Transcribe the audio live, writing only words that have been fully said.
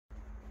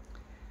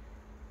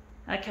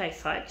Okay,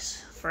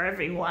 folks, for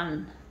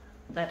everyone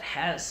that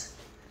has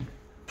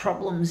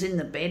problems in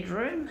the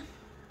bedroom,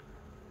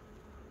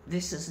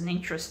 this is an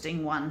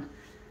interesting one.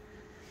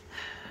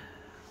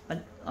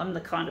 But I'm the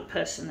kind of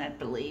person that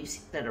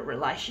believes that a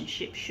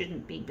relationship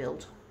shouldn't be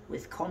built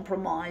with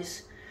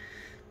compromise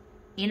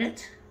in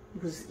it,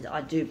 because I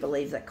do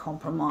believe that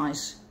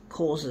compromise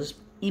causes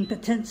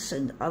impotence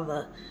and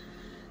other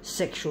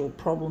sexual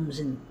problems,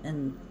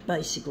 and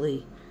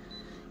basically,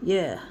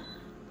 yeah,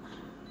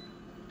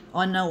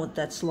 I know what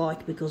that's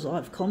like because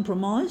I've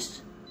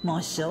compromised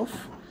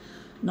myself,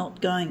 not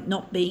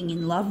being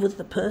in love with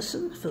the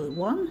person, for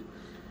one,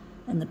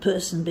 and the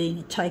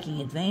person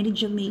taking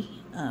advantage of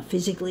me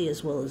physically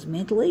as well as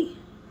mentally,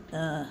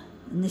 and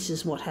this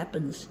is what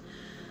happens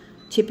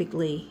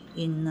typically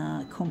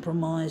in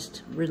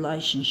compromised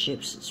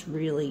relationships.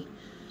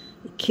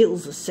 It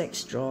kills the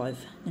sex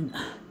drive, and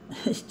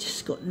it's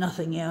just got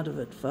nothing out of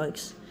it,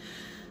 folks.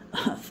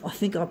 I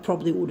think I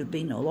probably would have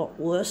been a lot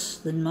worse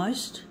than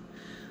most.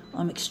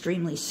 I'm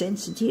extremely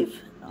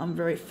sensitive. I'm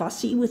very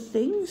fussy with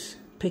things,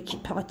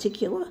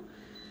 particular.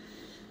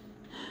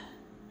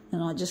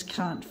 And I just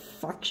can't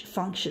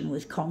function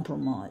with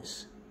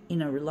compromise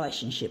in a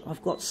relationship.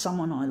 I've got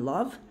someone I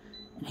love,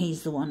 and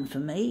he's the one for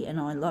me, and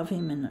I love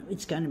him, and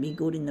it's going to be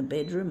good in the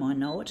bedroom, I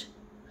know it.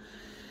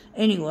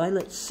 Anyway,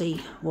 let's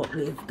see what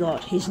we've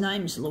got. His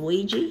name's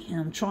Luigi, and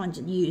I'm trying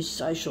to use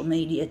social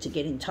media to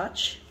get in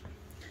touch.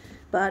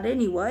 But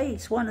anyway,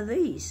 it's one of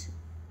these.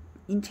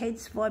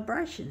 Intense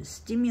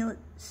vibrations,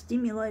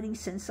 stimulating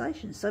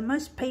sensations. So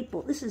most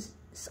people, this is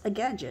a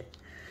gadget.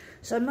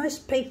 So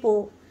most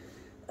people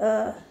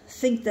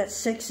think that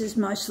sex is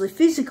mostly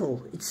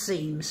physical, it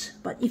seems.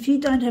 But if you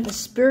don't have a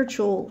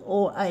spiritual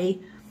or a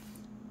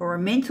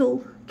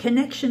mental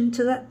connection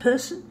to that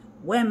person,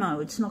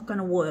 whammo, it's not going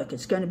to work.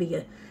 It's going to be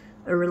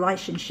a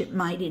relationship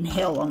made in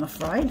hell, I'm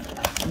afraid.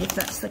 And if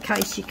that's the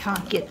case, you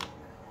can't get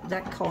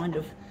that kind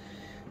of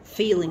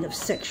feeling of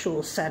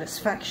sexual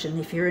satisfaction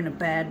if you're in a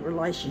bad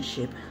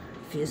relationship.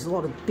 If there's a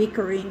lot of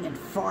bickering and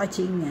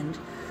fighting and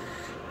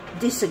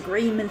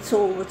disagreements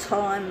all the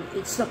time,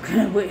 it's not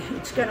going to work.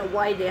 It's going to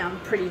weigh down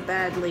pretty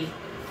badly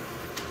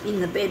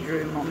in the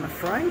bedroom, I'm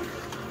afraid.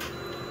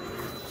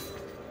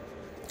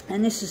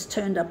 And this has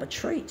turned up a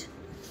treat.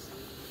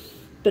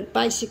 But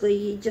basically,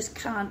 you just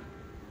can't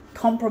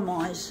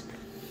compromise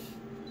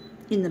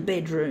in the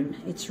bedroom.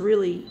 It's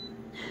really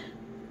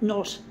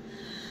not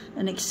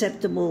an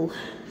acceptable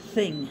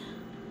thing.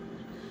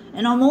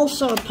 And I'm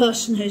also a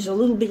person who's a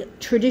little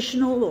bit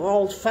traditional or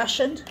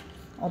old-fashioned.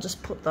 I'll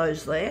just put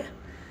those there.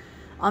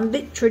 I'm a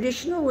bit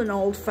traditional and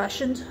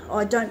old-fashioned.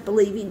 I don't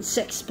believe in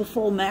sex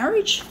before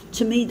marriage.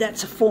 To me,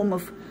 that's a form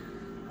of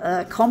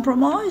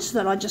compromise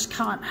that I just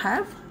can't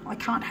have. I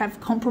can't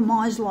have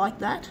compromise like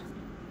that.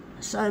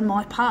 So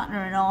my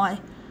partner and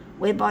I,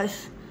 we're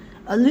both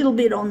a little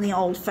bit on the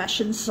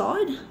old-fashioned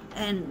side,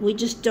 and we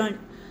just don't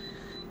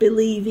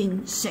believe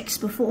in sex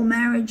before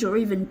marriage or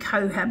even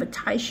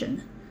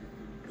cohabitation.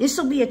 This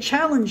will be a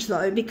challenge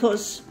though,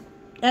 because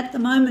at the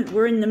moment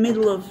we're in the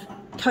middle of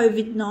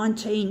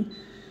COVID-19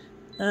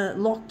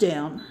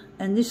 lockdown,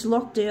 and this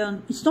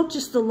lockdown, it's not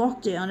just the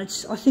lockdown,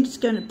 I think it's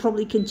going to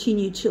probably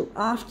continue till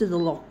after the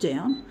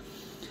lockdown,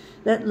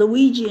 that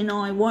Luigi and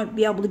I won't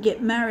be able to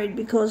get married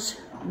because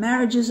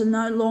marriages are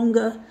no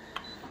longer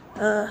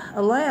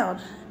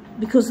allowed,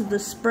 because of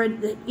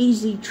the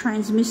easy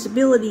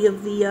transmissibility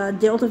of the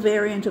Delta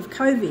variant of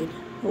COVID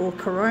or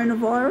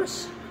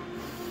coronavirus.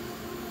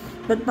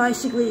 But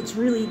basically, it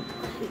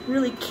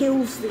really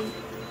kills the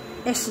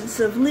essence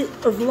of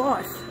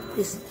life,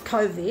 this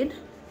COVID.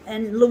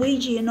 And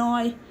Luigi and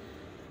I,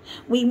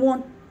 we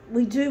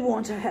do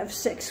want to have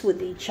sex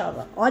with each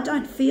other. I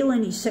don't feel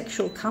any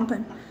sexual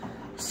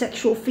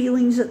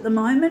feelings at the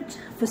moment.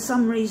 For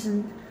some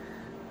reason,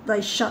 they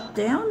shut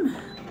down.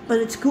 But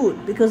it's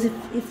good, because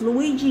if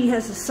Luigi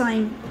has the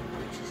same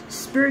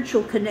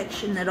spiritual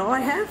connection that I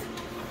have,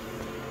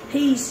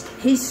 his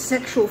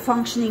sexual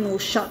functioning will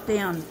shut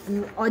down.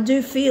 And I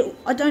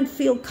don't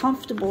feel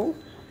comfortable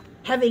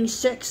having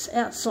sex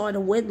outside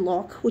of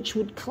wedlock, which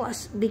would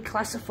be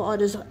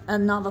classified as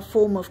another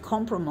form of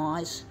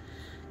compromise,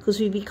 because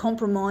we'd be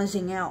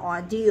compromising our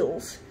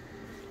ideals.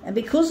 And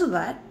because of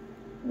that,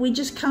 we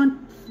just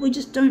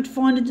don't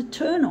find it a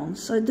turn on.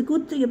 So the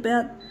good thing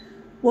about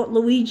what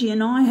Luigi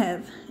and I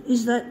have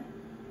is that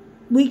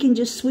we can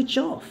just switch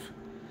off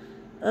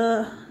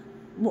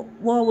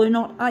while we're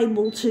not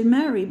able to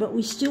marry, but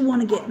we still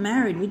want to get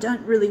married. We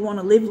don't really want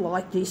to live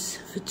like this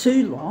for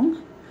too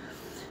long.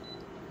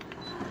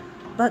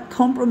 But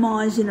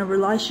compromise in a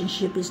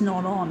relationship is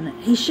not on.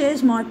 He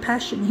shares my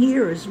passion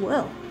here as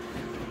well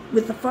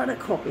with the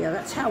photocopier.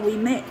 That's how we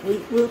met. We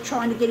were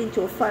trying to get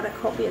into a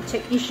photocopier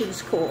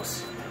technician's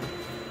course,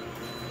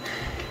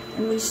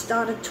 and we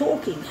started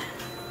talking.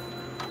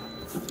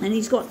 And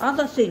he's got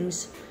other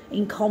things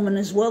in common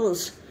as well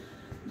as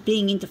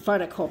being into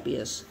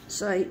photocopiers.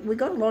 So we've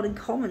got a lot in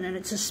common, and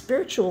it's a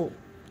spiritual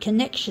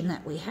connection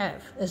that we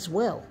have as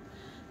well.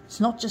 It's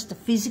not just a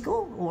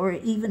physical or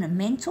even a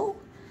mental.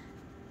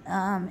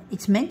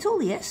 It's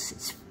mental,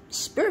 yes.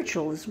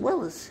 spiritual as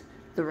well as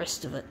the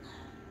rest of it.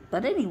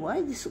 But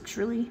anyway, this looks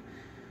really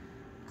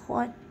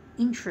quite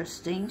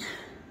interesting.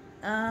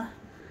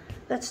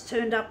 That's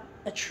turned up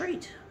a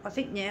treat. I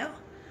think now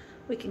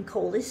we can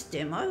call this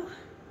demo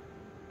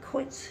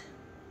quits.